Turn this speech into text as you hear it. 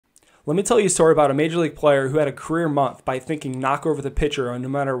Let me tell you a story about a major league player who had a career month by thinking knock over the pitcher on no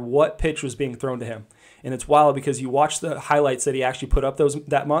matter what pitch was being thrown to him. And it's wild because you watch the highlights that he actually put up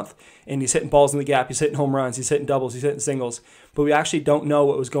that month, and he's hitting balls in the gap, he's hitting home runs, he's hitting doubles, he's hitting singles, but we actually don't know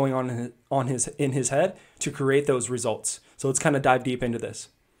what was going on in his head to create those results. So let's kind of dive deep into this.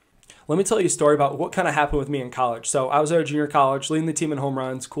 Let me tell you a story about what kind of happened with me in college. So I was at a junior college, leading the team in home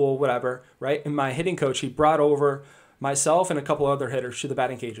runs, cool, whatever, right? And my hitting coach, he brought over myself and a couple other hitters to the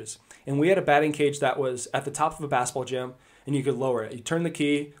batting cages. And we had a batting cage that was at the top of a basketball gym, and you could lower it. You turn the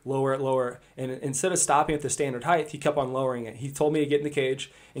key, lower it. And instead of stopping at the standard height, he kept on lowering it. He told me to get in the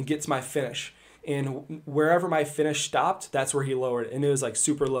cage and get to my finish. And wherever my finish stopped, that's where he lowered it. And it was like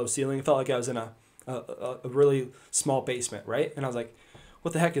super low ceiling. It felt like I was in a really small basement, right? And I was like,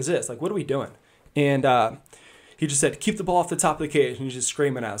 what the heck is this? Like, what are we doing? And he just said, keep the ball off the top of the cage. And he's just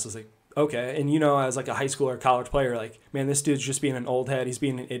screaming at us. I was like, okay. And as like a high school or college player, like, man, this dude's just being an old head. He's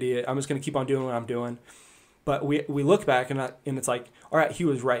being an idiot. I'm just going to keep on doing what I'm doing. But we look back and it's like, all right, he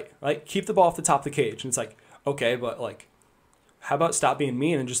was right. Like, keep the ball off the top of the cage. And it's like, okay, but like, how about stop being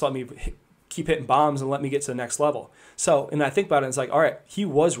mean and just let me keep hitting bombs and let me get to the next level? So, and I think about it, and it's like, all right, he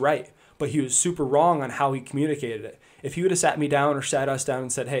was right, but he was super wrong on how he communicated it. If he would have sat me down or sat us down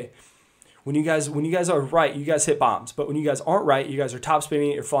and said, hey, when you guys are right, you guys hit bombs. But when you guys aren't right, you guys are top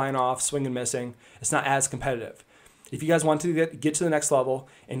spinning, you're flying off, swinging, missing. It's not as competitive. If you guys want to get to the next level,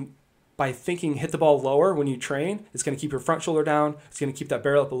 and by thinking hit the ball lower when you train, it's going to keep your front shoulder down. It's going to keep that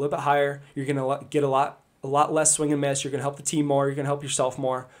barrel up a little bit higher. You're going to get a lot less swing and miss. You're going to help the team more. You're going to help yourself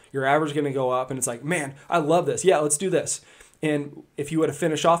more. Your average is going to go up. And it's like, man, I love this. Yeah, let's do this. And if you would have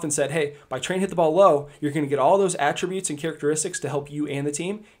finished off and said, hey, by training hit the ball low, you're going to get all those attributes and characteristics to help you and the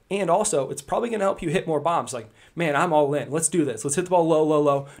team. And also, it's probably going to help you hit more bombs. Like, man, I'm all in. Let's do this. Let's hit the ball low, low,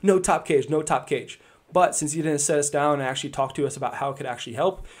 low. No top cage, no top cage. But since you didn't set us down and actually talk to us about how it could actually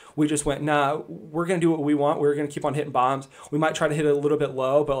help, we just went, nah, we're going to do what we want. We're going to keep on hitting bombs. We might try to hit it a little bit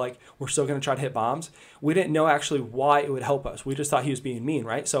low, but like we're still going to try to hit bombs. We didn't know actually why it would help us. We just thought he was being mean,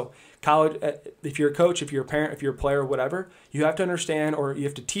 right? So college, if you're a coach, if you're a parent, if you're a player, whatever, you have to understand, or you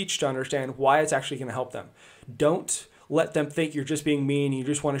have to teach to understand why it's actually going to help them. Don't let them think you're just being mean. You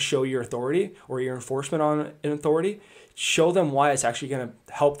just want to show your authority or your enforcement on an authority. Show them why it's actually going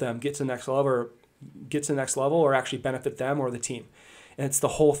to help them get to the next level or actually benefit them or the team. And it's the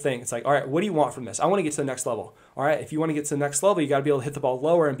whole thing. It's like, all right, what do you want from this? I want to get to the next level. All right, if you want to get to the next level, you got to be able to hit the ball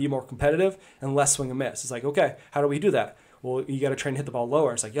lower and be more competitive and less swing and miss. It's like, okay, how do we do that? Well, you got to train to hit the ball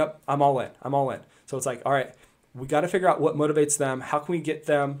lower. It's like, yep, I'm all in. So it's like, all right, we got to figure out what motivates them. How can we get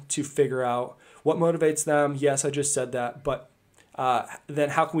them to figure out what motivates them? Yes, I just said that, but then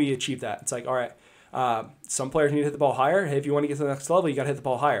how can we achieve that? It's like, all right, some players need to hit the ball higher. Hey, if you want to get to the next level, you got to hit the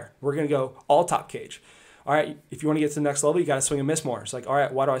ball higher. We're going to go all top cage. All right, if you want to get to the next level, you got to swing and miss more. It's like, all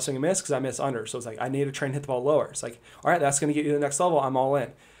right, why do I swing and miss? Because I miss under. So it's like, I need to train to hit the ball lower. It's like, all right, that's going to get you to the next level. I'm all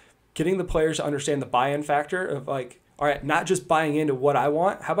in. Getting the players to understand the buy-in factor of like, all right, not just buying into what I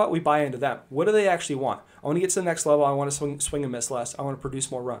want. How about we buy into them? What do they actually want? I want to get to the next level. I want to swing and miss less. I want to produce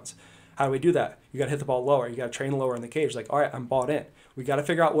more runs. How do we do that? You got to hit the ball lower. You got to train lower in the cage. Like, all right, I'm bought in. We got to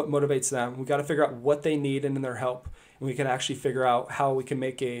figure out what motivates them. We got to figure out what they need and their help. And we can actually figure out how we can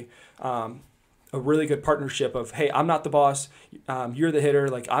make a really good partnership of, hey, I'm not the boss. You're the hitter.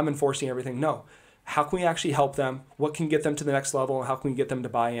 Like, I'm enforcing everything. No. How can we actually help them? What can get them to the next level? And how can we get them to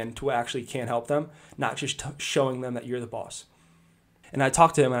buy in to what actually can help them, not just showing them that you're the boss? And I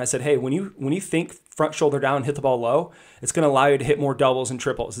talked to him and I said, hey, when you think front shoulder down, hit the ball low, it's going to allow you to hit more doubles and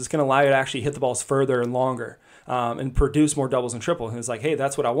triples. It's going to allow you to actually hit the balls further and longer and produce more doubles and triples. And it's like, hey,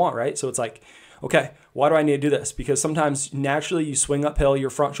 that's what I want, right? So it's like, okay, why do I need to do this? Because sometimes naturally you swing uphill, your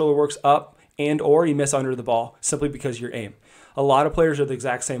front shoulder works up, and or you miss under the ball simply because of your aim. A lot of players are the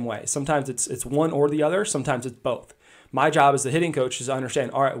exact same way. Sometimes it's one or the other. Sometimes it's both. My job as the hitting coach is to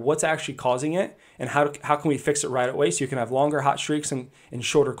understand, all right, what's actually causing it and how can we fix it right away so you can have longer hot streaks and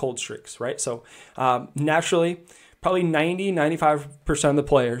shorter cold streaks, right? So naturally, probably 90-95% of the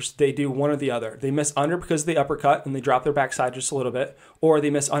players, they do one or the other. They miss under because of the uppercut and they drop their backside just a little bit, or they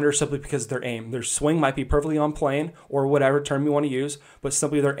miss under simply because of their aim. Their swing might be perfectly on plane or whatever term you want to use, but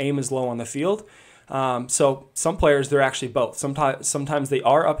simply their aim is low on the field. So some players, they're actually both. Sometimes they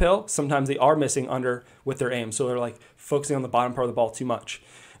are uphill, sometimes they are missing under with their aim. So they're like focusing on the bottom part of the ball too much.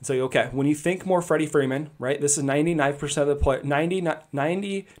 And so, okay, when you think more Freddie Freeman, right, this is 99% of the play, 90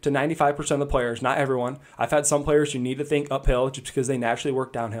 to 95% of the players, not everyone. I've had some players who need to think uphill just because they naturally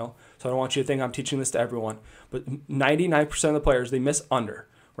work downhill. So I don't want you to think I'm teaching this to everyone. But 99% of the players, they miss under,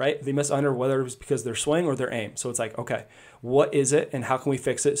 right? They miss under whether it was because their swing or their aim. So it's like, okay, what is it and how can we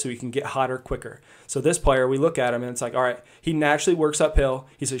fix it so we can get hotter quicker? So this player, we look at him and it's like, all right, he naturally works uphill.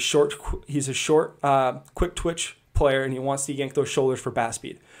 He's a short, quick twitch player, and he wants to yank those shoulders for bat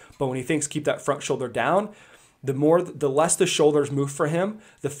speed. But when he thinks keep that front shoulder down, the less the shoulders move for him,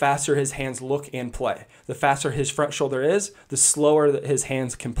 the faster his hands look and play. The faster his front shoulder is, the slower that his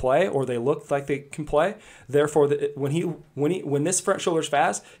hands can play, or they look like they can play. Therefore, when this front shoulder's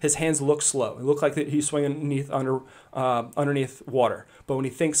fast, his hands look slow. It looks like he's swinging underneath water. But when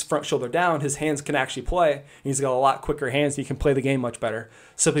he thinks front shoulder down, his hands can actually play. And he's got a lot quicker hands. He can play the game much better,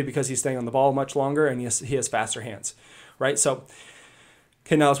 simply because he's staying on the ball much longer and he has faster hands, right? So.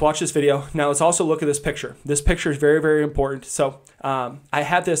 Okay, now let's watch this video. Now let's also look at this picture. This picture is very, very important. So I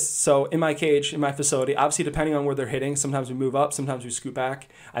have this, so in my cage, in my facility, obviously depending on where they're hitting, sometimes we move up, sometimes we scoot back.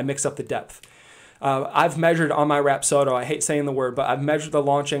 I mix up the depth. I've measured on my Rapsodo, I hate saying the word, but I've measured the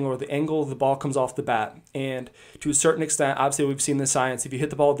launch angle or the angle the ball comes off the bat. And to a certain extent, obviously we've seen the science, if you hit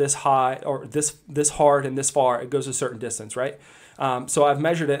the ball this high or this hard and this far, it goes a certain distance, right? So I've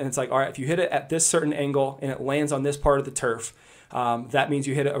measured it and it's like, all right, if you hit it at this certain angle and it lands on this part of the turf, that means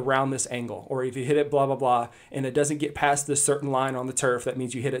you hit it around this angle. Or if you hit it blah, blah, blah, and it doesn't get past this certain line on the turf, that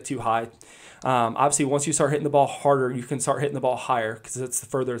means you hit it too high. Obviously, once you start hitting the ball harder, you can start hitting the ball higher because that's the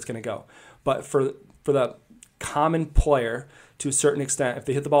further it's going to go. But for the common player, to a certain extent, if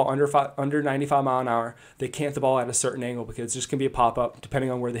they hit the ball under 95 mile an hour, they can't hit the ball at a certain angle because it's just going to be a pop-up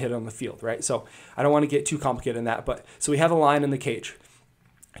depending on where they hit it on the field, right? So I don't want to get too complicated in that. But so we have a line in the cage.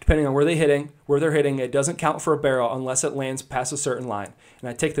 Depending on where they're hitting, it doesn't count for a barrel unless it lands past a certain line. And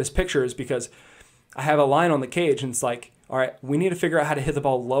I take this picture is because I have a line on the cage and it's like, all right, we need to figure out how to hit the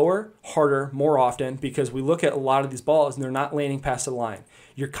ball lower, harder, more often, because we look at a lot of these balls and they're not landing past the line.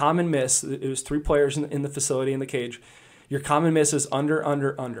 Your common miss, it was 3 players in the facility in the cage. Your common miss is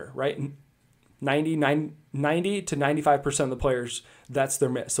under, right? 90 to 95% of the players, that's their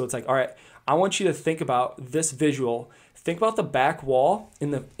miss. So it's like, all right, I want you to think about this visual. Think about the back wall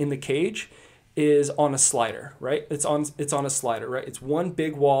in the cage is on a slider, right? It's on a slider, right? It's one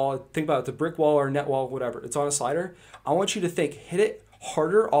big wall. Think about it, the brick wall or net wall, whatever. It's on a slider. I want you to think, hit it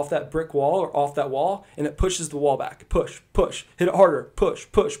harder off that brick wall or off that wall, and it pushes the wall back. Push, push. Hit it harder. Push,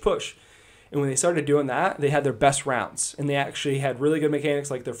 push, push. And when they started doing that, they had their best rounds. And they actually had really good mechanics,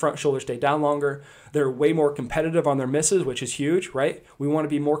 like their front shoulder stayed down longer. They're way more competitive on their misses, which is huge, right? We want to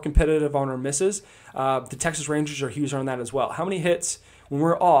be more competitive on our misses. The Texas Rangers are huge on that as well. How many hits, when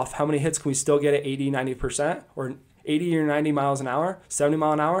we're off, how many hits can we still get at 80, 90%? Or 80 or 90 miles an hour, 70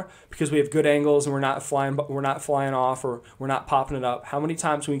 mile an hour, because we have good angles and we're not flying off or we're not popping it up. How many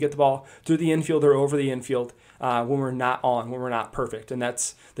times can we get the ball through the infield or over the infield when we're not when we're not perfect? And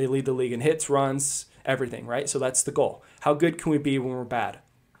they lead the league in hits, runs, everything, right? So that's the goal. How good can we be when we're bad?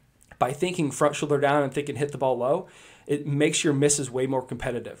 By thinking front shoulder down and thinking hit the ball low, it makes your misses way more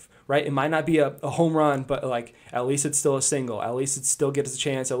competitive, right? It might not be a home run, but like at least it's still a single. At least it still gets a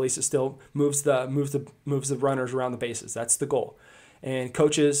chance. At least it still moves the runners around the bases. That's the goal. And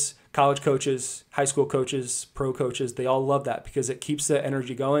coaches, college coaches, high school coaches, pro coaches, they all love that because it keeps the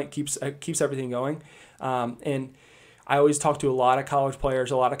energy going. It keeps everything going. And I always talk to a lot of college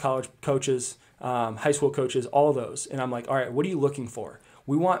players, a lot of college coaches, high school coaches, all those. And I'm like, all right, what are you looking for?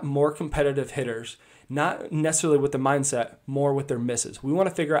 We want more competitive hitters, not necessarily with the mindset, more with their misses. We want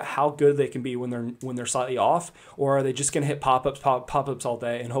to figure out how good they can be when they're slightly off, or are they just going to hit pop-ups all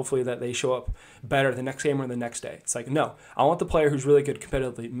day and hopefully that they show up better the next game or the next day. It's like, no, I want the player who's really good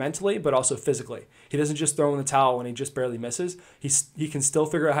competitively, mentally, but also physically. He doesn't just throw in the towel when he just barely misses. He can still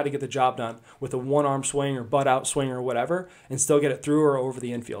figure out how to get the job done with a one-arm swing or butt-out swing or whatever and still get it through or over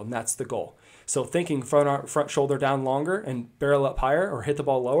the infield, and that's the goal. So thinking front shoulder down longer and barrel up higher or hit the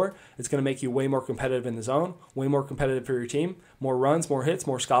ball lower, it's going to make you way more competitive in the zone, way more competitive for your team, more runs, more hits,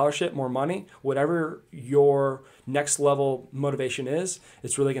 more scholarship, more money, whatever your next level motivation is,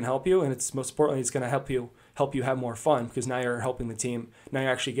 it's really going to help you. And it's most importantly, it's going to help you have more fun because now you're helping the team. Now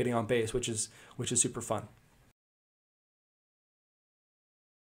you're actually getting on base, which is super fun.